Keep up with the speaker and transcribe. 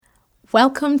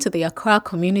Welcome to the Accra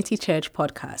Community Church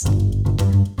podcast.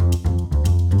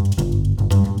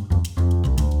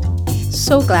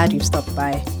 So glad you've stopped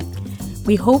by.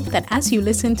 We hope that as you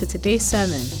listen to today's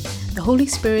sermon, the Holy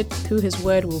Spirit through His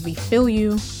Word will refill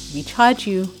you, recharge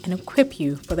you, and equip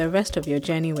you for the rest of your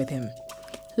journey with Him.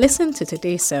 Listen to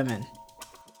today's sermon.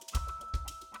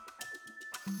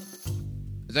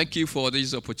 Thank you for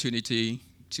this opportunity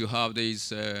to have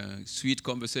this sweet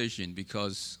conversation,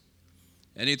 because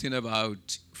anything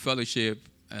about fellowship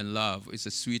and love is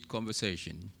a sweet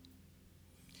conversation.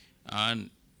 And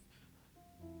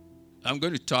I'm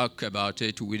going to talk about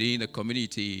it within a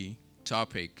community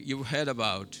topic. You've heard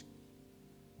about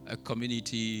a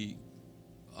community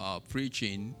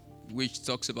preaching which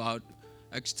talks about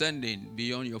extending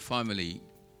beyond your family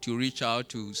to reach out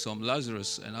to some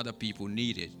Lazarus and other people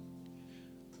needed.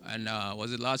 And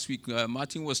was it last week?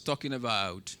 Martin was talking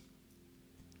about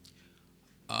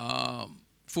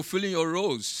fulfilling your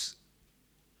roles,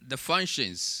 the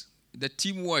functions, the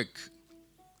teamwork,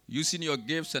 using your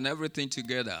gifts and everything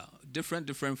together, different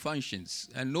functions,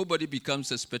 and nobody becomes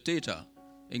a spectator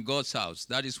in God's house.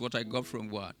 That is what I got from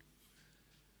what?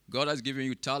 God has given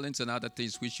you talents and other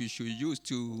things which you should use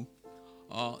to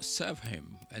serve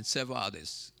Him and serve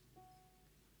others.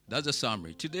 That's the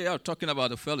summary. Today I'm talking about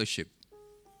the fellowship,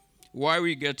 why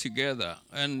we get together,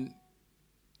 and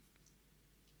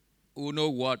we'll know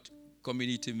what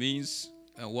community means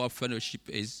and what fellowship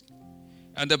is,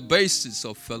 and the basis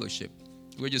of fellowship,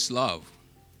 which is love.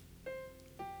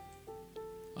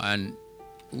 And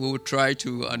we will try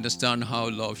to understand how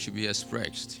love should be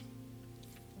expressed.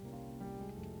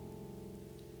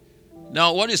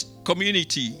 Now, what is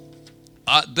community?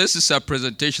 This is a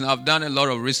presentation. I've done a lot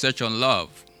of research on love,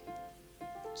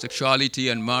 sexuality,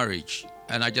 and marriage,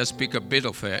 and I just pick a bit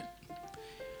of it.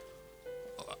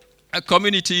 A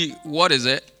community, what is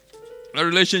it? A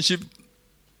relationship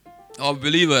of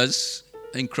believers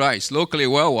in Christ, locally,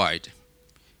 worldwide.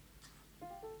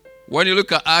 When you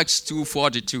look at Acts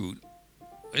 2:42,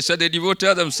 it said they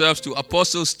devoted themselves to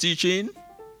apostles' teaching,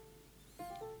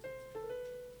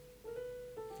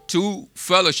 to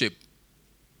fellowship,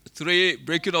 3,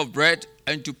 breaking of bread,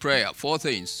 and to prayer. 4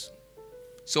 things.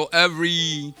 So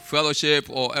every fellowship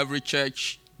or every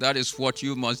church, that is what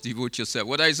you must devote yourself.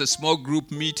 Whether it's a small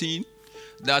group meeting,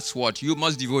 that's what you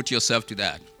must devote yourself to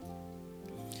that.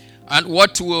 And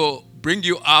what will bring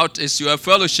you out is your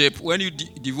fellowship. When you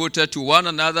devoted to one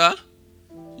another,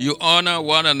 you honor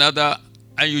one another,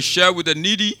 and you share with the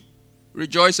needy,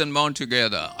 rejoice and mourn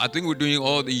together. I think we're doing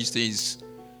all these things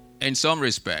in some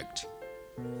respect.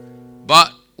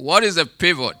 But what is the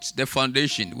pivot, the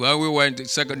foundation? When we went to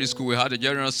secondary school, we had a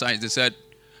general science. They said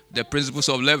the principles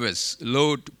of levers: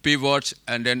 load, pivot,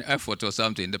 and then effort or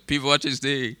something. The pivot is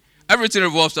everything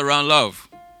revolves around love.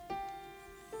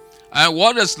 And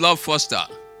what does love foster?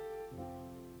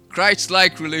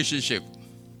 Christ-like relationship.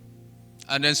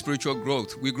 And then spiritual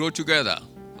growth. We grow together,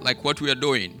 like what we are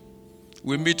doing.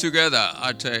 We meet together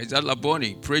at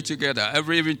Laboni, pray together.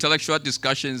 Every intellectual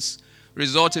discussions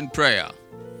result in prayer.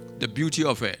 The beauty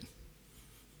of it.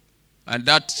 And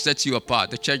that sets you apart,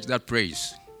 the church that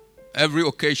prays. Every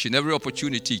occasion, every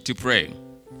opportunity to pray.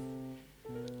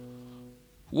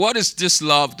 What is this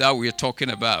love that we are talking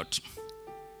about?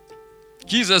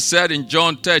 Jesus said in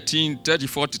John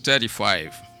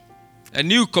 13:34-35, "A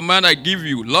new command I give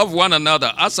you, love one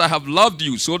another as I have loved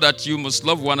you, so that you must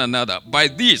love one another. By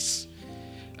this,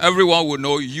 everyone will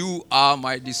know you are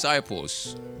my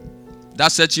disciples."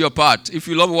 That sets you apart. If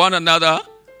you love one another,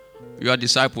 you are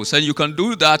disciples. And you can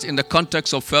do that in the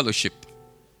context of fellowship.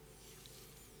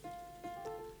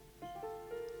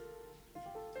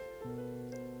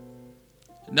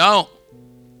 Now,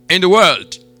 in the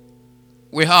world,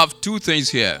 we have 2 things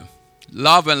here: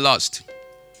 love and lust.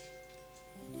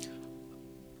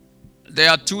 There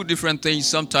are 2 different things.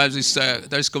 Sometimes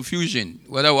there's confusion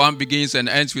whether one begins and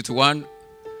ends with one.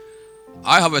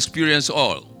 I have experienced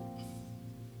all.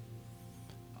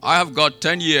 I have got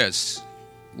 10 years,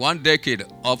 1 decade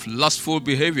of lustful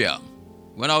behavior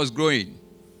when I was growing,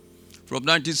 from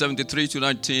 1973 to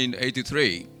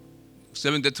 1983.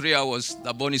 73, I was at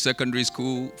Laboni Secondary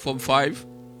School, Form 5.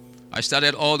 I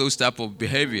started all those type of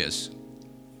behaviors.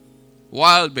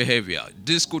 Wild behavior,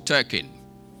 discothequing,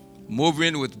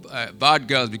 moving with bad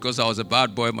girls because I was a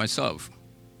bad boy myself.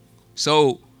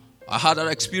 So I had that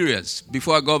experience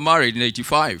before I got married in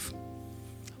 85.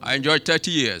 I enjoyed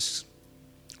 30 years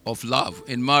of love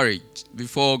in marriage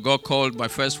before God called my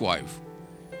first wife.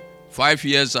 5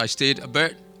 years I stayed a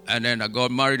bit, and then I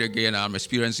got married again. I'm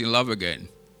experiencing love again.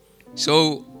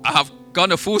 So I have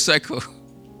gone a full cycle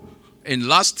in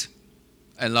lust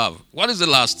and love. What is the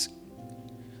lust?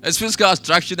 It's physical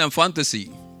attraction and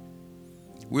fantasy.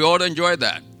 We all enjoy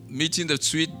that. Meeting the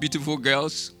sweet, beautiful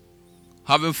girls,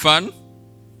 having fun.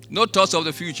 No thoughts of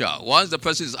the future. Once the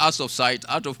person is out of sight,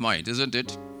 out of mind, isn't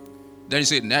it? Then you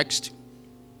say, next.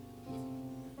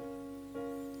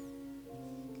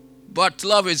 But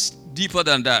love is deeper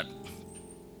than that.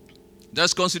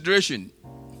 There's consideration.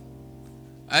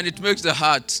 And it makes the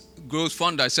heart grow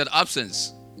fonder. I said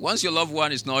absence. Once your loved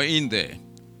one is not in there,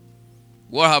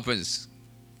 what happens?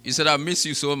 He said, I miss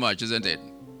you so much, isn't it?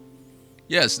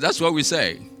 Yes, that's what we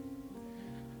say.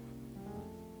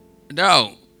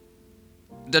 Now,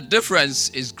 the difference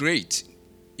is great.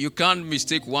 You can't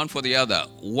mistake one for the other.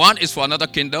 One is for another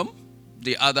kingdom.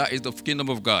 The other is the kingdom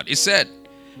of God. He said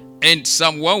in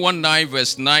Psalm 119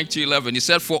 verse 9 to 11, he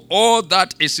said, for all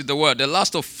that is in the world, the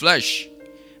lust of flesh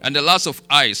and the lust of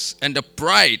eyes and the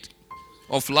pride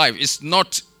of life is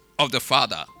not of the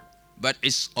Father, but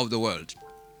is of the world.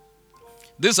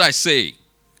 This I say,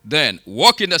 then,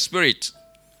 walk in the Spirit,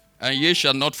 and ye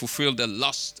shall not fulfill the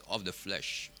lust of the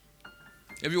flesh.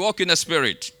 If you walk in the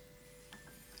Spirit,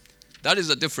 that is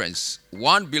the difference.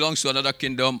 One belongs to another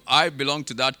kingdom. I belong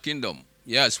to that kingdom.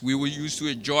 Yes, we used to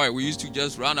enjoy. We used to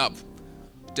just run up.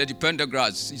 Teddy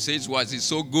Pendergrass, he says what? It's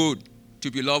so good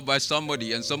to be loved by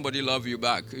somebody and somebody love you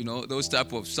back. You know, those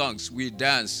type of songs. We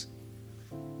dance.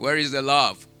 Where is the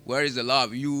love? Where is the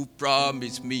love? You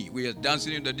promised me. We are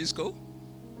dancing in the disco.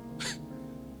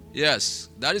 Yes,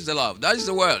 that is the love. That is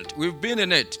the world. We've been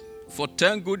in it for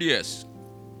 10 good years.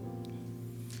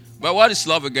 But what is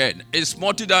love again? It's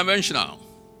multidimensional.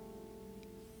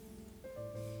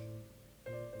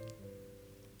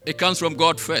 It comes from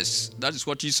God first. That is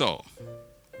what he saw.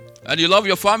 And you love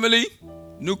your family,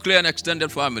 nuclear and extended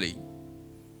family.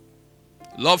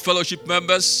 Love fellowship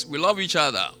members. We love each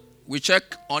other. We check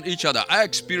on each other. I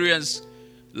experienced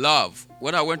love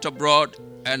when I went abroad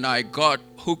and I got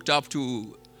hooked up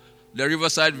to the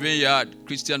Riverside Vineyard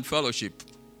Christian Fellowship,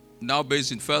 now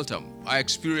based in Feltham. I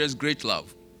experienced great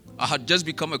love. I had just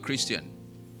become a Christian.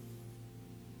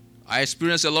 I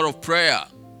experienced a lot of prayer,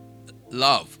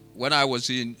 love, when I was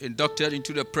inducted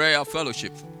into the prayer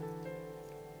fellowship.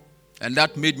 And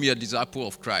that made me a disciple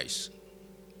of Christ.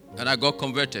 And I got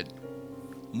converted.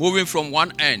 Moving from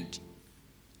one end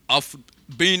of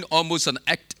being almost an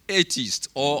atheist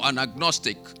or an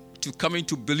agnostic to coming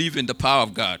to believe in the power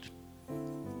of God.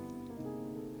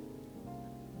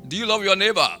 Do you love your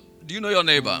neighbor? Do you know your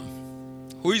neighbor?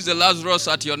 Who is the Lazarus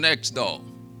at your next door?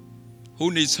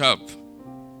 Who needs help?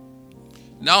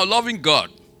 Now, loving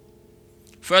God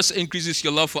first increases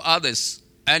your love for others,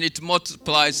 and it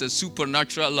multiplies a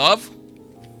supernatural love,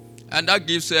 and that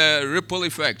gives a ripple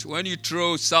effect. When you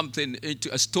throw something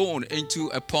into a stone into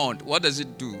a pond, what does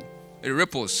it do? It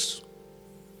ripples.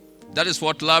 That is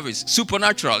what love is.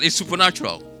 Supernatural. It's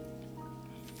supernatural.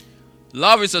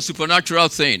 Love is a supernatural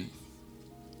thing.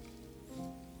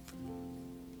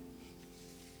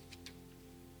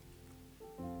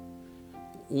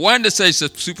 When they say it's a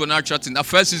supernatural thing, at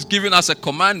first it's giving us a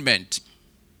commandment.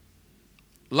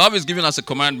 Love is giving us a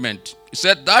commandment. He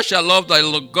said, thou shalt love thy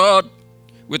Lord God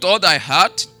with all thy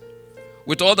heart,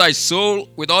 with all thy soul,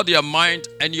 with all thy mind,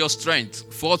 and your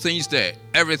strength. 4 things there,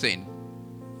 everything.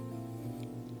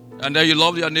 And then you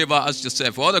love your neighbor as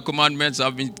yourself. All the commandments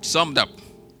have been summed up.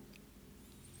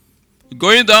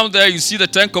 Going down there, you see the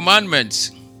 10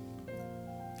 commandments.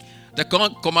 The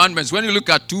commandments, when you look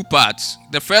at 2 parts,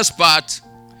 the first part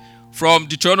from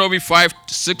Deuteronomy 5,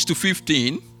 6 to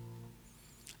 15,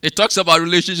 it talks about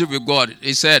relationship with God.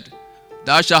 It said,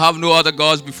 thou shalt have no other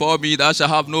gods before me, thou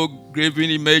shalt have no graven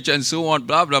image, and so on,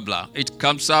 blah, blah, blah. It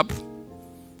comes up,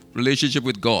 relationship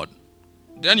with God.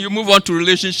 Then you move on to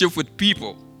relationship with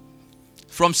people.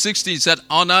 From 16, it said,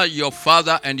 honor your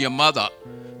father and your mother.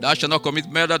 Thou shalt not commit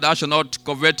murder, thou shalt not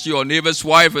covet your neighbor's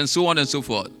wife, and so on and so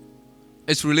forth.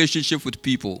 It's relationship with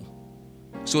people.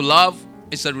 So love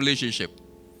is a relationship.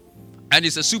 And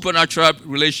it's a supernatural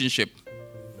relationship.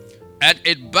 And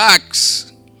it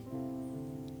backs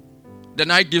the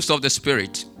 9 gifts of the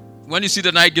Spirit. When you see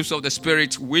the 9 gifts of the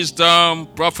Spirit, wisdom,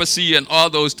 prophecy, and all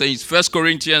those things, 1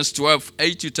 Corinthians 12,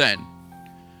 8 to 10.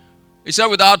 It said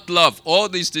without love, all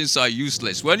these things are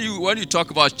useless. When you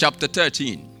talk about chapter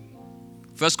 13,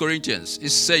 1 Corinthians, it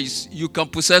says you can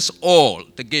possess all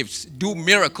the gifts, do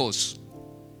miracles.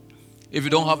 If you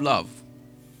don't have love,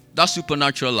 that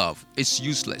supernatural love is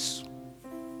useless.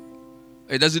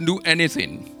 It doesn't do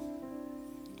anything.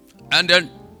 And then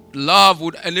love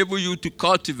would enable you to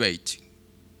cultivate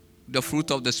the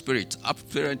fruit of the Spirit.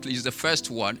 Apparently, it's the first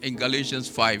one in Galatians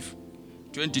 5,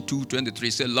 22, 23.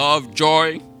 It says love,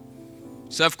 joy,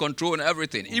 self-control, and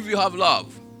everything. If you have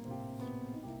love,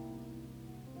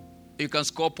 you can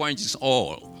score points in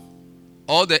all.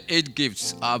 All the 8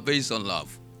 gifts are based on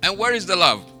love. And where is the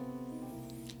love?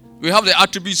 We have the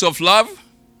attributes of love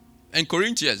in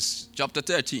Corinthians chapter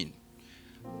 13.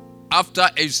 After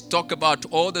it's talked about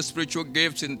all the spiritual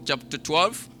gifts in chapter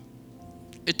 12,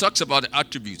 it talks about the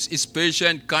attributes. It's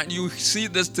patient. Can you see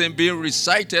this thing being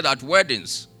recited at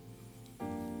weddings?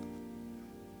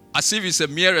 As if it's a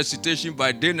mere recitation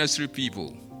by day nursery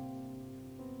people.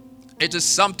 It is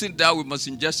something that we must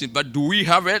ingest in. But do we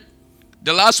have it?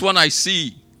 The last one I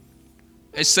see,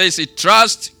 it says it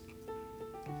trusts,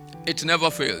 it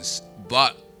never fails,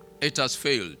 but it has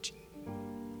failed.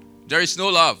 There is no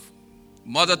love.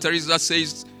 Mother Teresa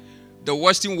says the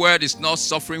Western world is not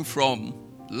suffering from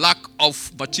lack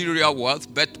of material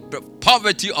wealth, but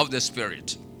poverty of the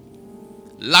spirit.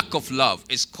 Lack of love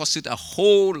is causing a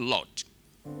whole lot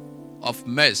of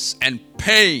mess and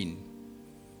pain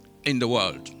in the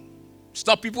world.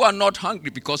 Stop, people are not hungry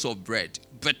because of bread,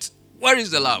 but where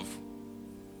is the love?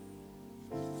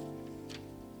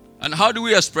 And how do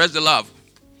we express the love?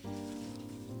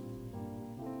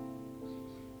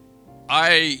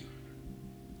 I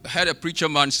had a preacher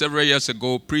man several years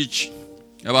ago preach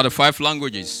about the 5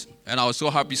 languages, and I was so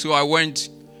happy. So I went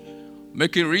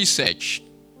making research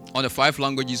on the 5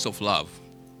 languages of love.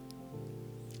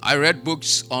 I read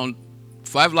books on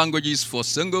 5 languages for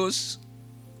singles,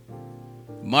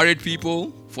 married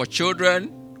people, for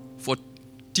children, for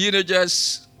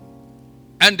teenagers,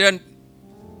 and then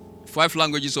 5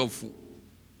 languages of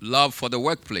love for the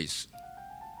workplace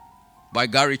by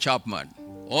Gary Chapman.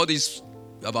 All these,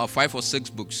 about 5 or 6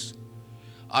 books,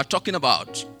 are talking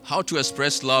about how to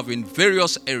express love in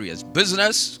various areas: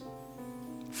 business,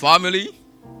 family,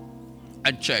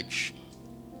 and church.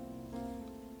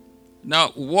 Now,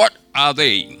 what are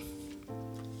they?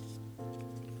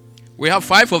 We have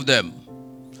 5 of them.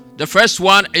 The first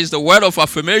one is the word of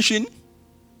affirmation,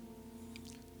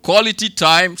 quality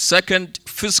time. Second,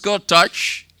 physical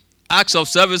touch, acts of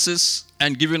services,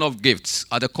 and giving of gifts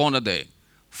at the corner there.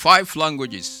 5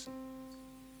 languages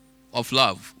of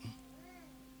love.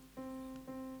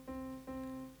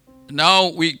 Now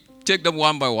we take them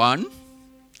one by one.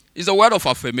 It's a word of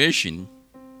affirmation.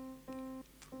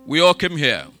 We all came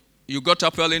here. You got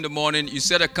up early in the morning. You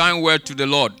said a kind word to the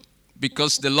Lord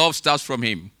because the love starts from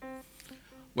Him.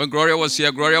 When Gloria was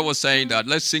here, Gloria was saying that,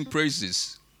 let's sing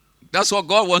praises. That's what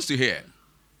God wants to hear,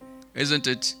 isn't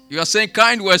it? You are saying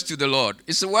kind words to the Lord.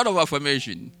 It's a word of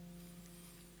affirmation.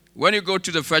 When you go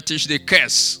to the fetish, they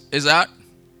curse. Is that?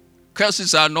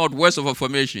 Curses are not words of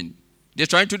affirmation. They're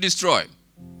trying to destroy.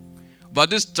 But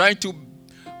this trying to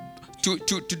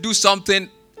do something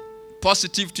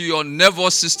positive to your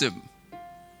nervous system.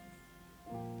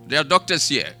 There are doctors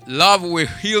here. Love will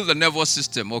heal the nervous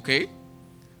system, okay?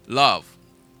 Love.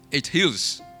 It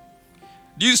heals.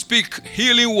 Do you speak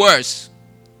healing words,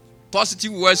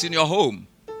 positive words in your home?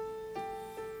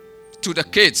 To the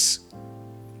kids,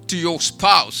 to your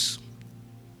spouse.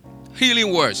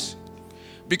 Healing words.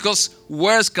 Because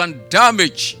words can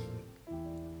damage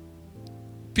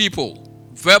people.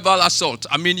 Verbal assault.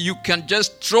 I mean, you can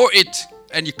just throw it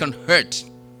and you can hurt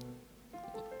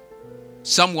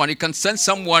someone. You can send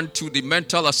someone to the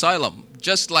mental asylum.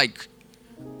 Just like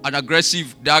an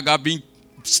aggressive dagger being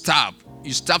stabbed.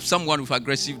 You stab someone with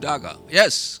aggressive dagger.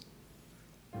 Yes.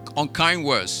 Unkind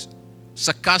words.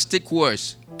 Sarcastic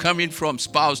words coming from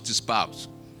spouse to spouse.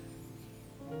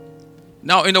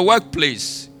 Now, in the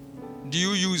workplace, do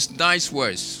you use nice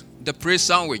words? The praise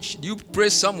sandwich. Do you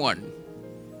praise someone?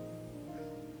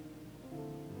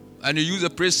 And you use a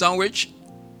praise sandwich?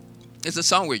 It's a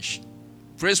sandwich.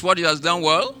 Praise what he has done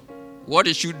well, what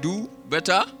he should do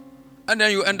better, and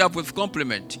then you end up with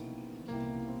compliment.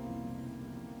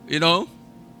 You know,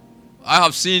 I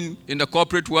have seen in the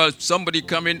corporate world somebody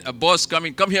coming, a boss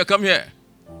coming, come here.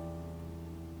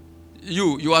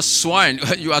 You are swine.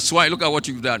 You are swine. Look at what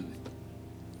you've done.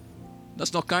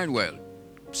 That's not kind word.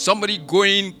 Somebody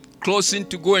going, closing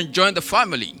to go and join the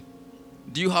family.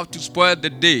 Do you have to spoil the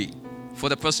day for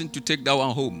the person to take that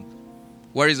one home?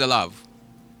 Where is the love?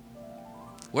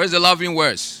 Where is the loving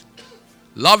words?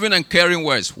 Loving and caring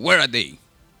words, where are they?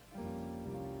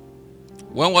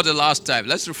 When was the last time?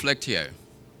 Let's reflect here.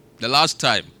 The last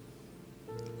time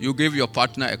you gave your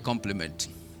partner a compliment.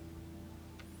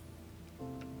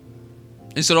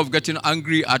 Instead of getting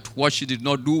angry at what she did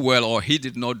not do well or he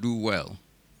did not do well.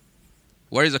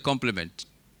 Where is the compliment?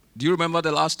 Do you remember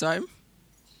the last time?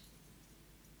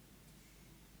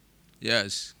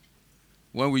 Yes.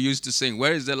 When we used to sing,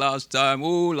 where is the last time?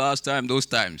 Oh, last time, those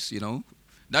times, you know.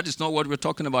 That is not what we're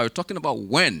talking about. We're talking about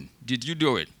when did you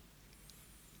do it?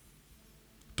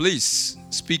 Please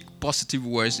speak positive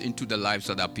words into the lives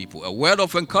of that people. A word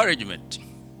of encouragement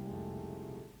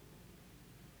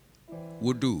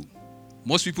would do.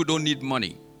 Most people don't need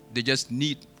money. They just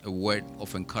need a word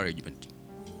of encouragement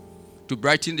to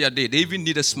brighten their day. They even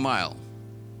need a smile.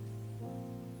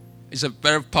 It's a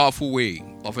very powerful way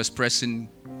of expressing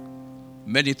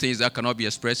many things that cannot be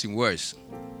expressed in words.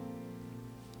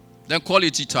 Then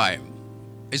quality time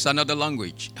is another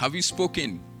language. Have you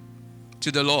spoken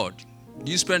to the Lord?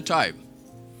 Do you spend time?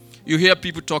 You hear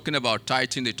people talking about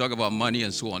tithing, they talk about money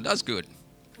and so on. That's good.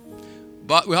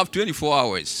 But we have 24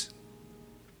 hours.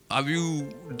 Have you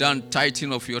done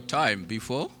tithing of your time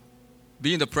before?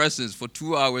 Be in the presence for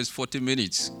 2 hours, 40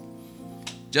 minutes.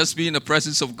 Just be in the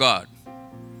presence of God.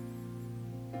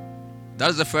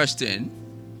 That's the first thing.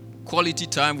 Quality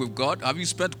time with God. Have you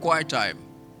spent quiet time?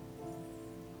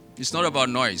 It's not about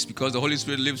noise, because the Holy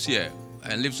Spirit lives here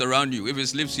and lives around you. If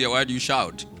it lives here, why do you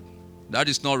shout? That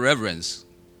is not reverence.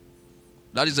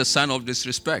 That is a sign of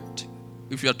disrespect.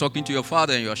 If you are talking to your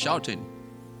Father and you are shouting.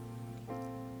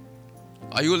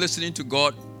 Are you listening to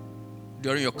God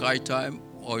during your quiet time,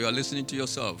 or you are listening to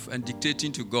yourself and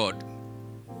dictating to God,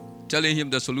 telling Him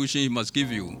the solution He must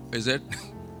give you? Is it?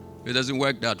 It doesn't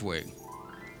work that way.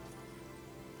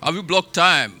 Have you blocked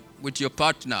time with your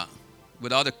partner,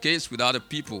 with other kids, with other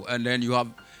people, and then you have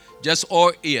just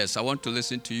all ears? I want to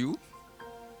listen to you.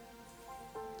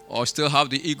 Or still have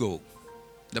the ego,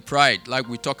 the pride, like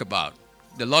we talk about,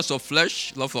 the lust of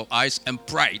flesh, love of eyes, and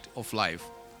pride of life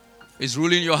is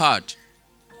ruling your heart.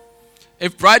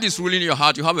 If pride is ruling your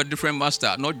heart, you have a different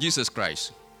master, not Jesus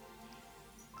Christ.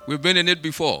 We've been in it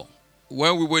before.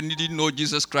 When we didn't know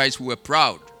Jesus Christ, we were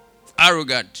proud,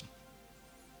 arrogant.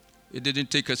 It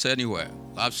didn't take us anywhere.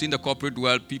 I've seen the corporate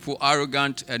world, people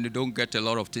arrogant and they don't get a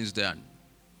lot of things done.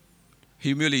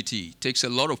 Humility takes a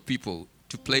lot of people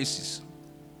to places.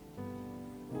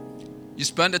 You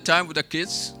spend the time with the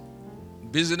kids,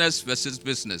 business versus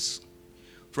business.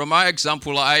 From my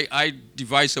example, I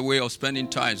devised a way of spending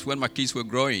time. When my kids were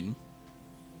growing,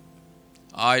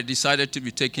 I decided to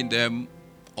be taking them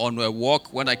on a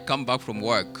walk when I come back from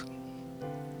work.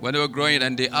 When they were growing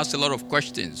and they asked a lot of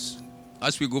questions,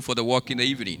 as we go for the walk in the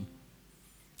evening,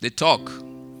 they talk.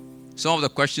 Some of the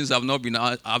questions I've not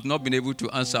been able to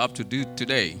answer up to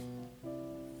today.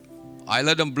 I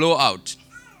let them blow out.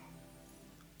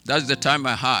 That's the time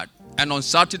I had. And on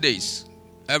Saturdays,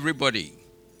 everybody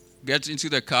gets into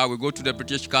the car. We go to the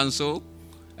British Council.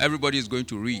 Everybody is going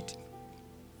to read.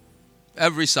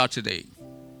 Every Saturday.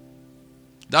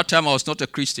 That time I was not a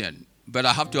Christian, but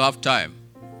I have to have time.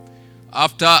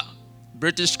 After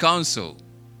British Council,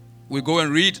 we go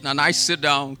and read, and I sit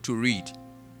down to read.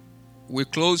 We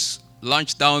close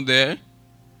lunch down there,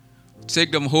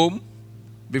 take them home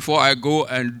before I go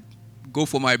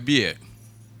for my beer.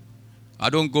 I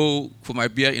don't go for my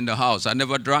beer in the house. I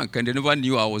never drank, and they never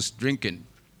knew I was drinking.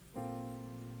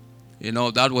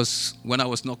 That was when I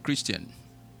was not Christian.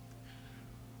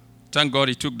 Thank God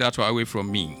He took that away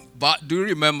from me. But do you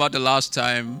remember the last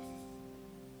time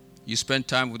you spent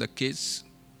time with the kids?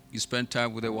 You spent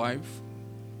time with the wife?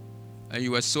 And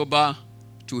you were sober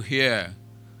to hear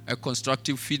a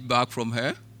constructive feedback from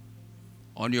her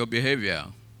on your behavior?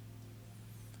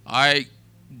 I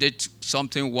did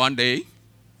something one day.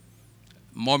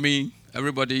 Mommy,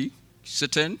 everybody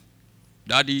sitting,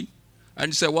 Daddy,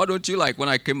 and he said, "What don't you like?" When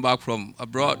I came back from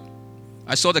abroad,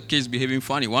 I saw the kids behaving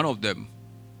funny, one of them,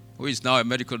 who is now a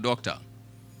medical doctor.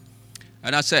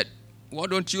 And I said, "What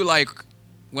don't you like?"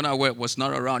 When I was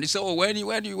not around. He said, "Oh, when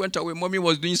you went away, Mommy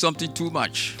was doing something too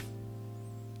much.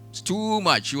 It's too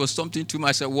much. She was something too much."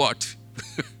 I said, "What?"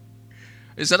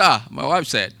 He said, my wife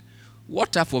said,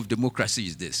 "What type of democracy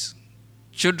is this?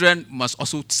 Children must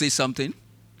also say something."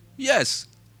 Yes.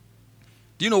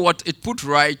 Do you know what? It put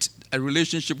right a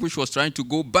relationship which was trying to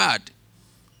go bad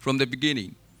from the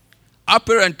beginning.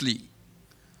 Apparently,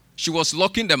 she was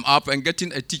locking them up and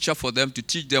getting a teacher for them to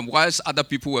teach them whilst other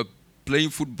people were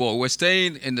playing football. We're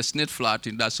staying in the Snit flat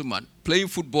in Dasuman, playing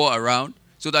football around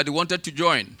so that they wanted to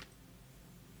join.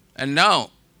 And now,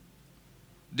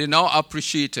 they now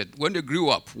appreciated when they grew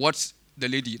up what the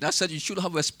lady, that said, "You should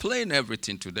have explained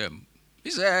everything to them."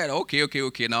 He said,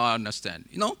 okay, now I understand.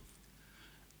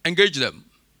 Engage them.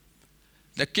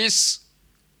 The kids,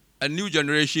 a new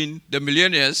generation, the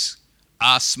millennials,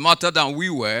 are smarter than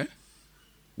we were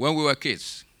when we were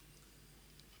kids.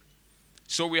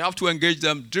 So we have to engage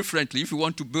them differently if we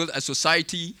want to build a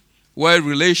society where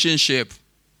relationship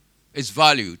is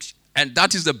valued. And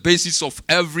that is the basis of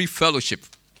every fellowship.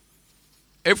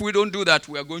 If we don't do that,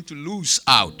 we are going to lose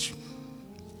out.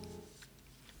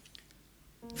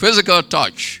 Physical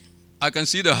touch. I can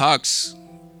see the hugs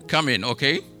coming,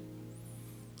 okay?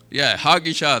 Yeah, hug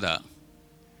each other.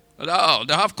 Oh,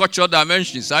 they have cultural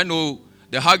dimensions. I know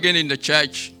the hugging in the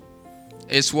church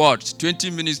is what?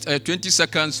 20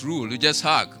 seconds rule. You just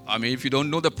hug. I mean, if you don't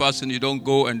know the person, you don't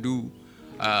go and do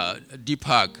deep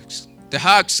hugs. The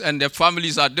hugs and their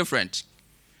families are different.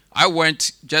 I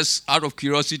went just out of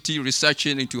curiosity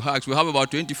researching into hugs. We have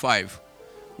about 25.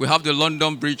 We have the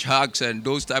London Bridge hugs and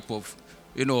those type of,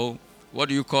 what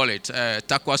do you call it?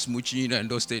 Takwas Muchin and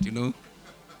those things,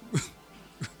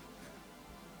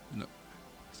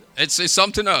 It's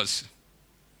something else.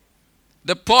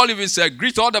 The Paul even said,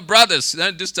 greet all the brothers,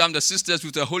 and this time the sisters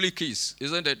with a holy kiss,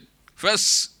 isn't it? 1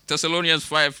 Thessalonians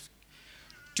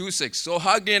 5:2-6. So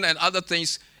hugging and other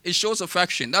things, it shows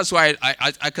affection. That's why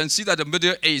I can see that the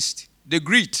Middle East, they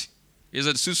greet. Is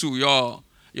it Susu,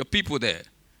 your people there?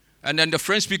 And then the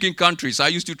French-speaking countries, I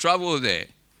used to travel there.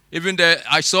 Even there,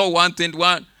 I saw one thing,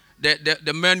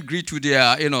 the men greet with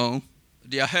their,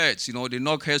 their heads, they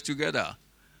knock heads together.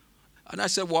 And I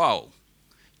said, wow,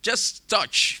 just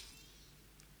touch.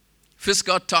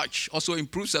 Physical touch also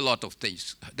improves a lot of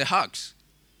things. The hugs.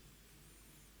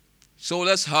 So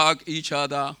let's hug each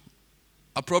other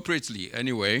appropriately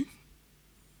anyway.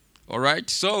 All right?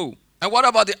 So, and what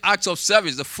about the acts of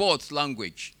service, the fourth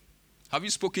language? Have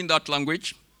you spoken that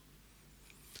language?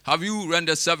 Have you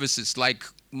rendered services like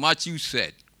Matthew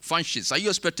said? Functions. Are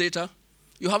you a spectator?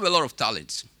 You have a lot of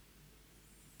talents.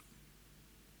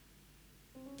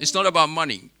 It's not about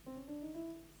money.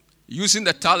 Using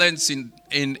the talents in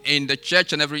the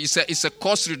church and everything, it's a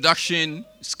cost reduction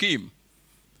scheme.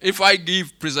 If I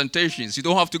give presentations, you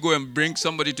don't have to go and bring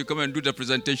somebody to come and do the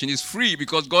presentation. It's free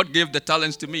because God gave the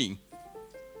talents to me.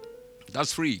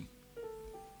 That's free.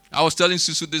 I was telling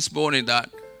Susu this morning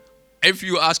that if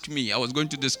you ask me, I was going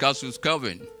to discuss with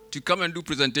Calvin to come and do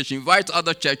presentation. Invite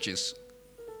other churches.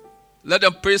 Let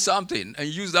them pay something and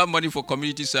use that money for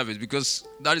community service because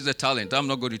that is a talent. I'm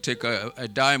not going to take a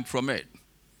dime from it.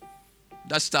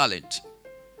 That's talent.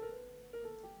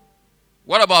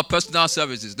 What about personal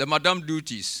services, the madam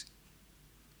duties?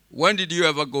 When did you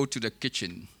ever go to the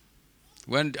kitchen?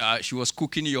 When she was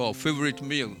cooking your favorite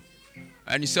meal?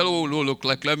 And you said, oh, look,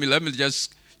 like, let me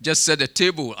just set the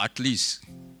table at least.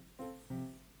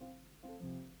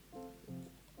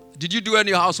 Did you do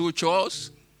any household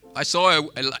chores? I saw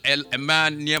a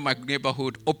man near my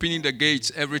neighborhood opening the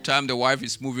gates every time the wife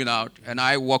is moving out, and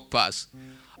I walk past.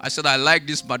 I said, I like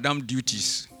these madam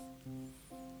duties.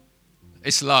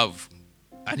 It's love.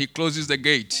 And he closes the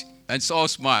gate, and it's all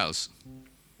smiles.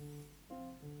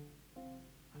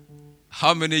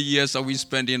 How many years are we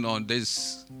spending on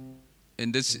this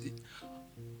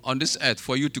earth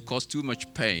for you to cause too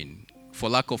much pain for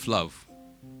lack of love?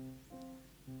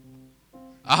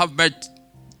 I have met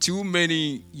too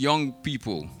many young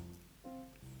people.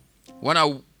 When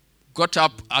I got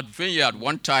up at Vineyard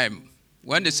one time,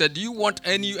 when they said, do you want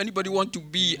anybody want to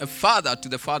be a father to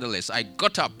the fatherless? I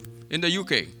got up in the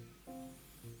UK.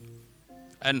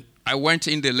 And I went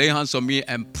in, they lay hands on me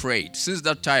and prayed. Since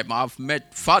that time, I've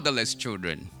met fatherless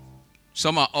children.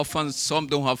 Some are orphans, some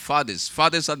don't have fathers.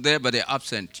 Fathers are there, but they're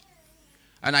absent.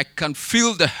 And I can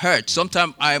feel the hurt.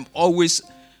 Sometimes I am always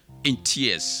in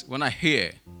tears when I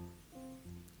hear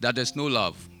that there's no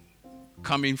love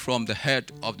coming from the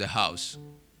head of the house.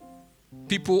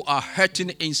 People are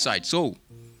hurting inside. So,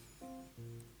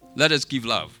 let us give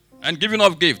love. And giving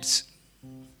of gifts.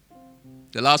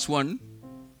 The last one.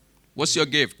 What's your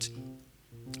gift?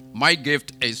 My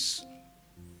gift is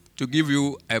to give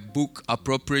you a book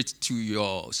appropriate to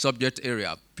your subject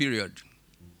area, period.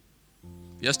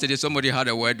 Yesterday, somebody had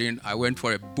a wedding. I went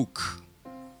for a book.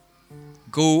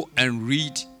 Go and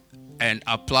read and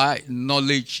apply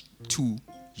knowledge to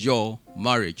your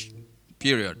marriage,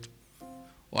 period.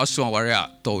 What's one worry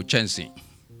to chancing?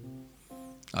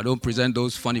 I don't present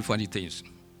those funny things.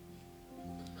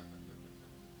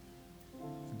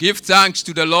 Give thanks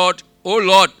to the Lord. Oh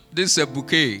Lord, this is a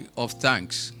bouquet of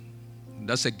thanks.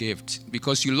 That's a gift.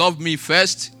 Because you loved me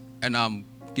first, and I'm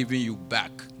giving you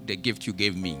back the gift you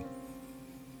gave me.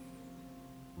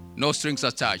 No strings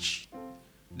attached.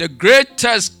 The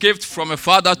greatest gift from a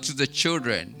father to the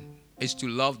children is to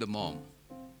love the mom.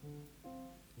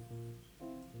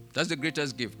 That's the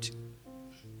greatest gift.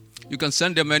 You can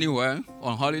send them anywhere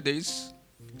on holidays.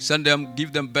 Send them,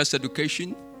 give them best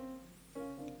education.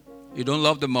 You don't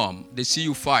love the mom. They see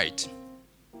you fight.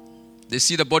 They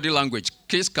see the body language.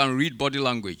 Kids can read body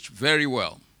language very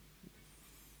well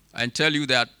and tell you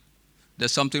that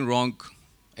there's something wrong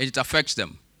and it affects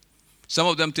them. Some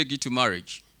of them take it to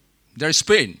marriage. There is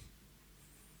pain.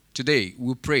 Today,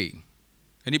 we pray.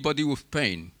 Anybody with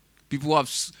pain, people who have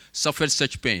suffered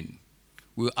such pain,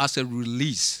 we will ask a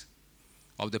release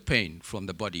of the pain from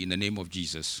the body in the name of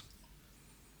Jesus.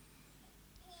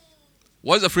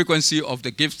 What's the frequency of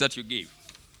the gifts that you give?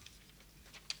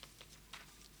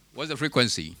 What's the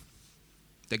frequency?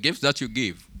 The gifts that you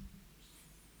give.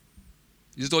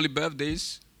 Is it only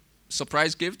birthdays?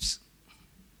 Surprise gifts?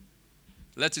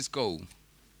 Let it go.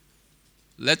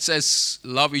 Let's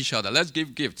love each other. Let's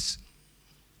give gifts.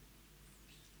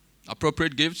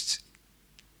 Appropriate gifts.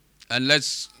 And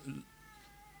let's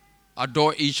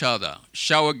adore each other.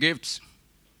 Shower gifts.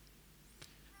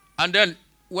 And then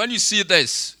when you see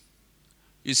this,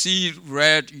 you see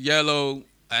red, yellow,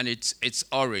 and it's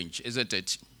orange, isn't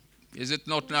it? Is it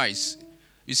not nice?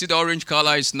 You see the orange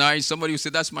color is nice. Somebody will say,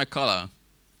 that's my color.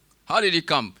 How did it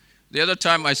come? The other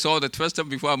time I saw, the first time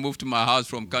before I moved to my house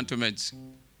from Cantonments,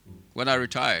 when I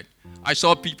retired, I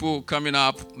saw people coming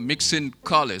up mixing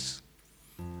colors.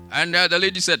 And the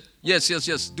lady said, yes,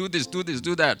 do this,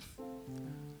 do that.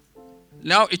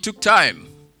 Now it took time.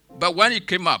 But when it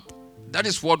came up, that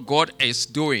is what God is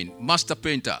doing. Master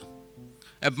painter.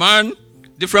 A man,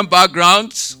 different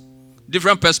backgrounds,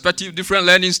 different perspectives, different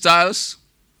learning styles.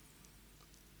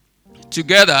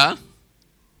 Together,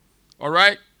 all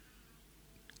right?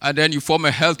 And then you form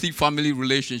a healthy family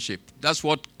relationship. That's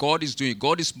what God is doing.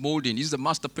 God is molding. He's the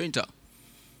master painter.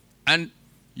 And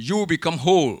you become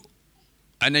whole.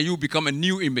 And then you become a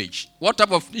new image. What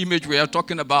type of image we are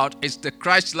talking about is the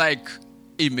Christ-like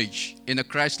image in a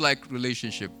Christ-like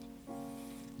relationship.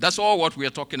 That's all what we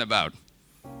are talking about.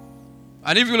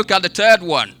 And if you look at the third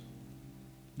one,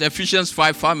 the Ephesians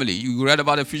 5 family. You read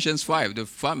about Ephesians 5, the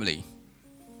family.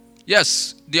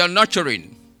 Yes, they are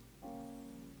nurturing.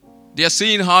 They are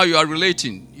seeing how you are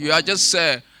relating. You are just,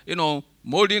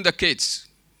 molding the kids.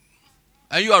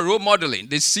 And you are role modeling.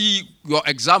 They see your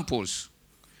examples.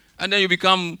 And then you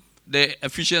become the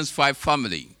Ephesians 5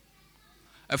 family.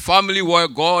 A family where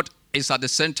God is at the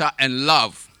center and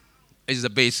love is the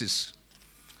basis.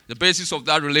 The basis of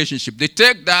that relationship. They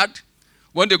take that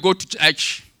when they go to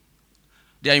church.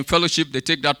 They are in fellowship. They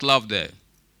take that love there.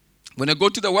 When they go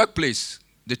to the workplace,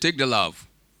 they take the love.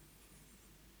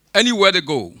 Anywhere they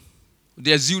go,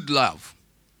 they exude love,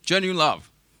 genuine love.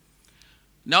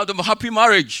 Now, the happy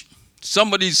marriage,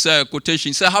 somebody's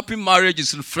quotation says, happy marriage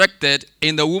is reflected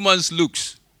in the woman's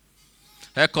looks,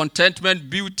 her contentment,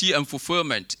 beauty, and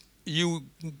fulfillment. You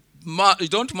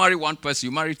don't marry one person,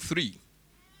 you marry three.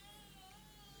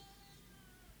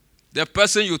 The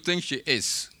person you think she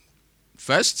is,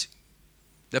 first,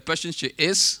 the person she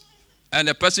is, and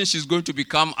the person she's going to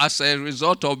become as a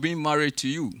result of being married to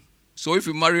you. So if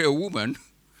you marry a woman,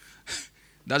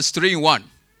 that's 3 in 1.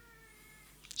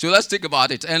 So let's think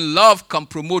about it. And love can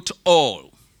promote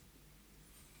all.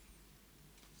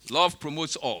 Love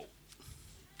promotes all.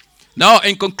 Now,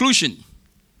 in conclusion,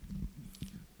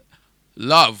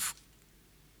 love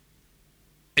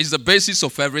is the basis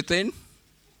of everything.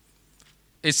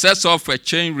 It sets off a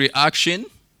chain reaction.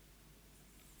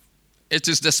 It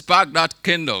is the spark that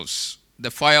kindles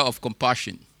the fire of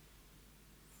compassion.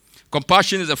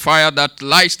 Compassion is the fire that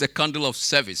lights the candle of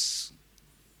service.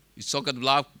 You talk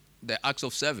about the acts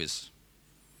of service.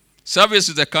 Service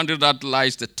is the candle that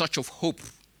lights the touch of hope,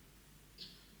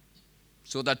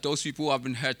 so that those people who have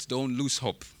been hurt don't lose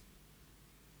hope.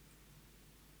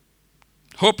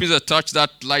 Hope is a touch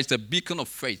that lights the beacon of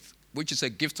faith, which is a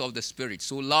gift of the Spirit.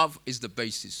 So love is the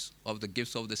basis of the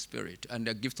gifts of the Spirit and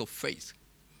the gift of faith.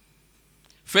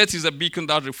 Faith is a beacon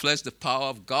that reflects the power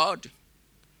of God,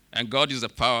 and God is the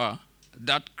power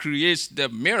that creates the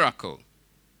miracle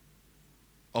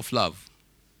of love.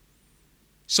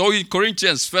 So in 1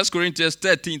 Corinthians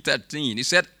 13:13, he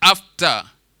said, after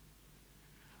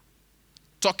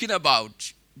talking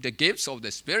about the gifts of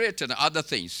the Spirit and other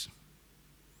things,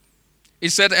 he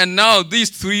said, and now these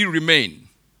 3 remain: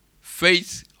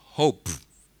 faith, hope,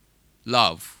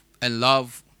 love. And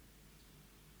love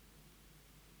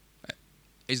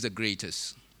is the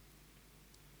greatest.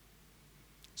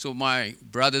 So my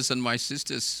brothers and my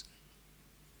sisters,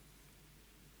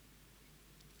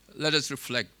 let us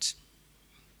reflect.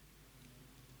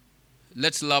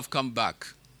 Let's love come back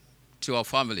to our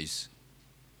families.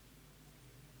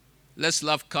 Let's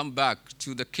love come back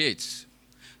to the kids.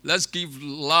 Let's give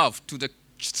love to the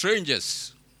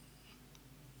strangers,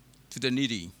 to the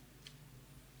needy.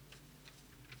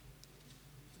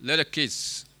 Let the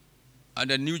kids and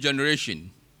the new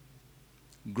generation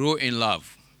grow in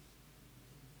love,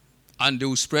 and they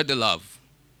will spread the love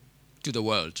to the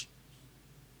world.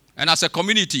 And as a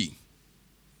community,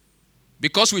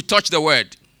 because we touch the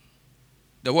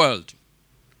world,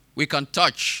 we can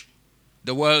touch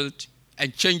the world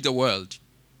and change the world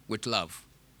with love.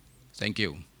 Thank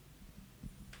you.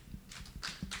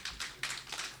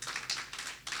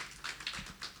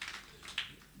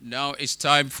 Now it's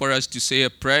time for us to say a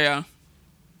prayer.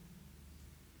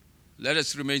 Let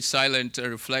us remain silent and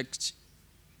reflect.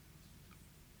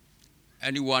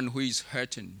 Anyone who is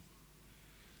hurting,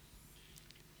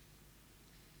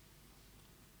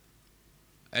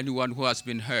 anyone who has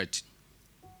been hurt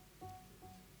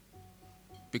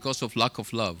because of lack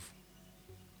of love,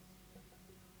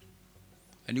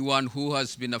 anyone who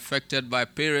has been affected by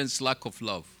parents' lack of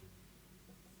love,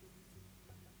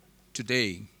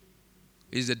 today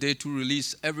is the day to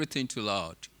release everything to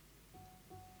Lord.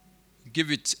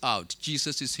 Give it out.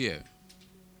 Jesus is here.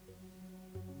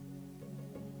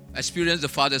 Experience the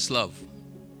Father's love.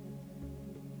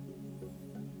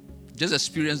 Just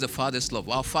experience the Father's love.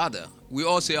 Our Father. We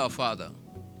all say our Father.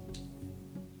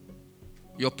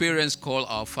 Your parents call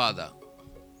our Father.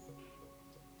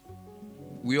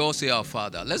 We all say our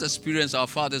Father. Let's experience our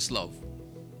Father's love.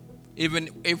 Even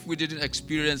if we didn't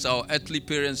experience our earthly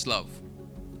parents' love,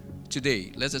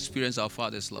 today, let's experience our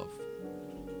Father's love.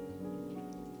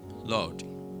 Lord,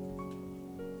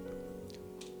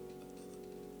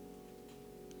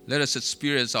 let us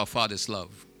experience our Father's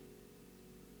love.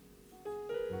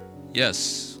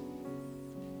 Yes.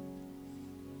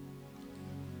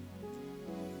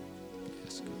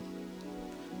 Yes.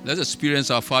 Let's experience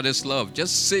our Father's love.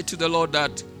 Just say to the Lord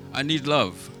that I need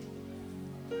love.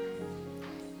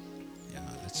 Yeah,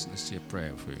 let's say a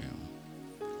prayer for you.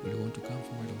 You want to come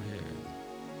forward over here?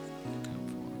 Come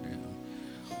forward,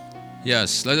 yeah.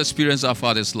 Yes, let's experience our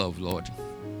Father's love, Lord.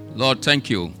 Lord, thank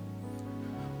you.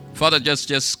 Father,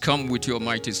 just come with your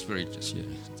mighty spirit. Just here.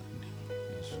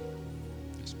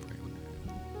 Let's pray on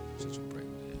there. Just pray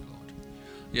on there, Lord.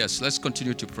 Yes, let's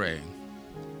continue to pray.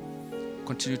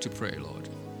 Continue to pray, Lord.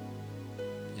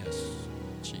 Yes,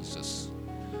 Jesus.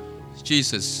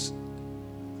 Jesus,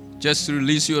 just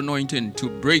release your anointing to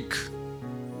break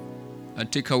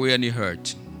and take away any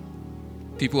hurt.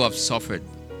 People have suffered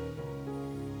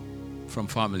from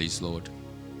families, Lord.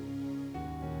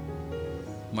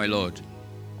 My Lord,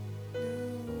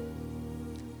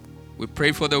 we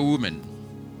pray for the women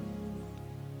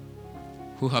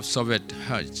who have suffered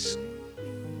hurts.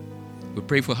 We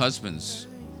pray for husbands.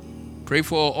 Pray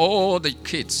for all the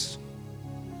kids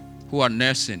who are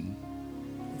nursing.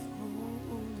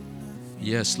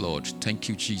 Yes, Lord. Thank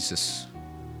you, Jesus.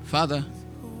 Father,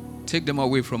 take them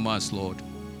away from us, Lord.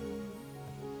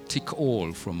 Take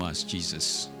all from us,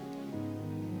 Jesus.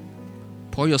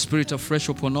 Pour your spirit afresh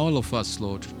upon all of us,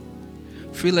 Lord.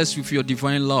 Fill us with your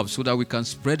divine love so that we can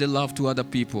spread the love to other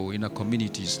people in our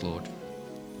communities, Lord.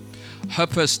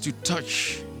 Help us to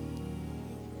touch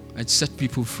and set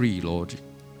people free, Lord.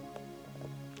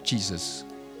 Jesus.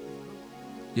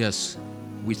 Yes,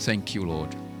 we thank you,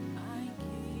 Lord.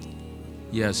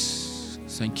 Yes,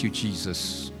 thank you,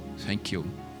 Jesus. Thank you.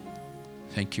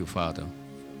 Thank you, Father.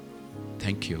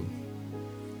 Thank you.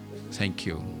 Thank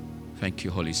you. Thank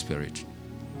you, Holy Spirit.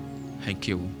 Thank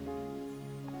you.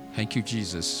 Thank you,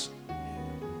 Jesus.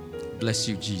 Bless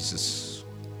you, Jesus.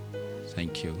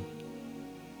 Thank you.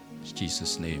 In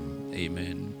Jesus' name,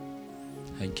 amen.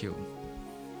 Thank you.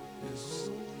 Yes.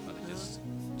 Father,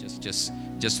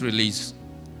 just release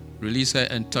her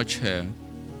and touch her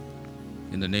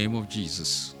in the name of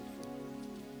Jesus.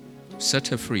 Set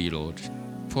her free, Lord.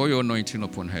 Pour your anointing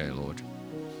upon her, Lord.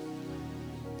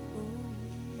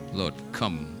 Lord,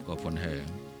 come upon her.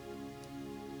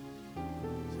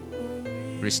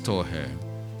 Restore her.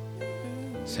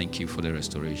 Thank you for the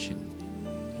restoration.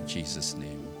 In Jesus'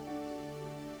 name.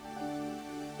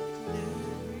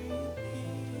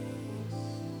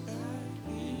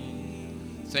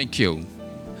 Thank you.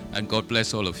 And God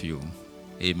bless all of you.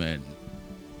 Amen.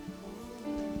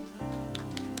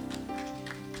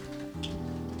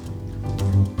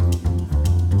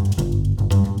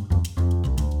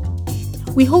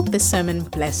 We hope this sermon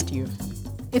blessed you.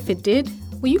 If it did,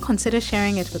 will you consider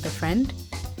sharing it with a friend?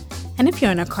 And if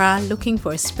you're in Accra looking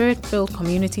for a spirit-filled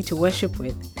community to worship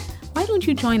with, why don't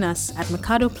you join us at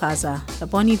Mikado Plaza,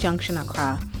 Ebonyi Junction,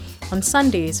 Accra, on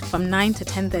Sundays from 9 to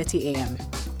 10:30 a.m.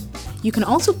 You can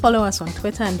also follow us on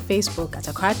Twitter and Facebook at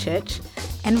Accra Church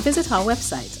and visit our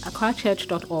website,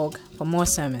 accrachurch.org, for more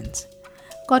sermons.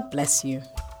 God bless you.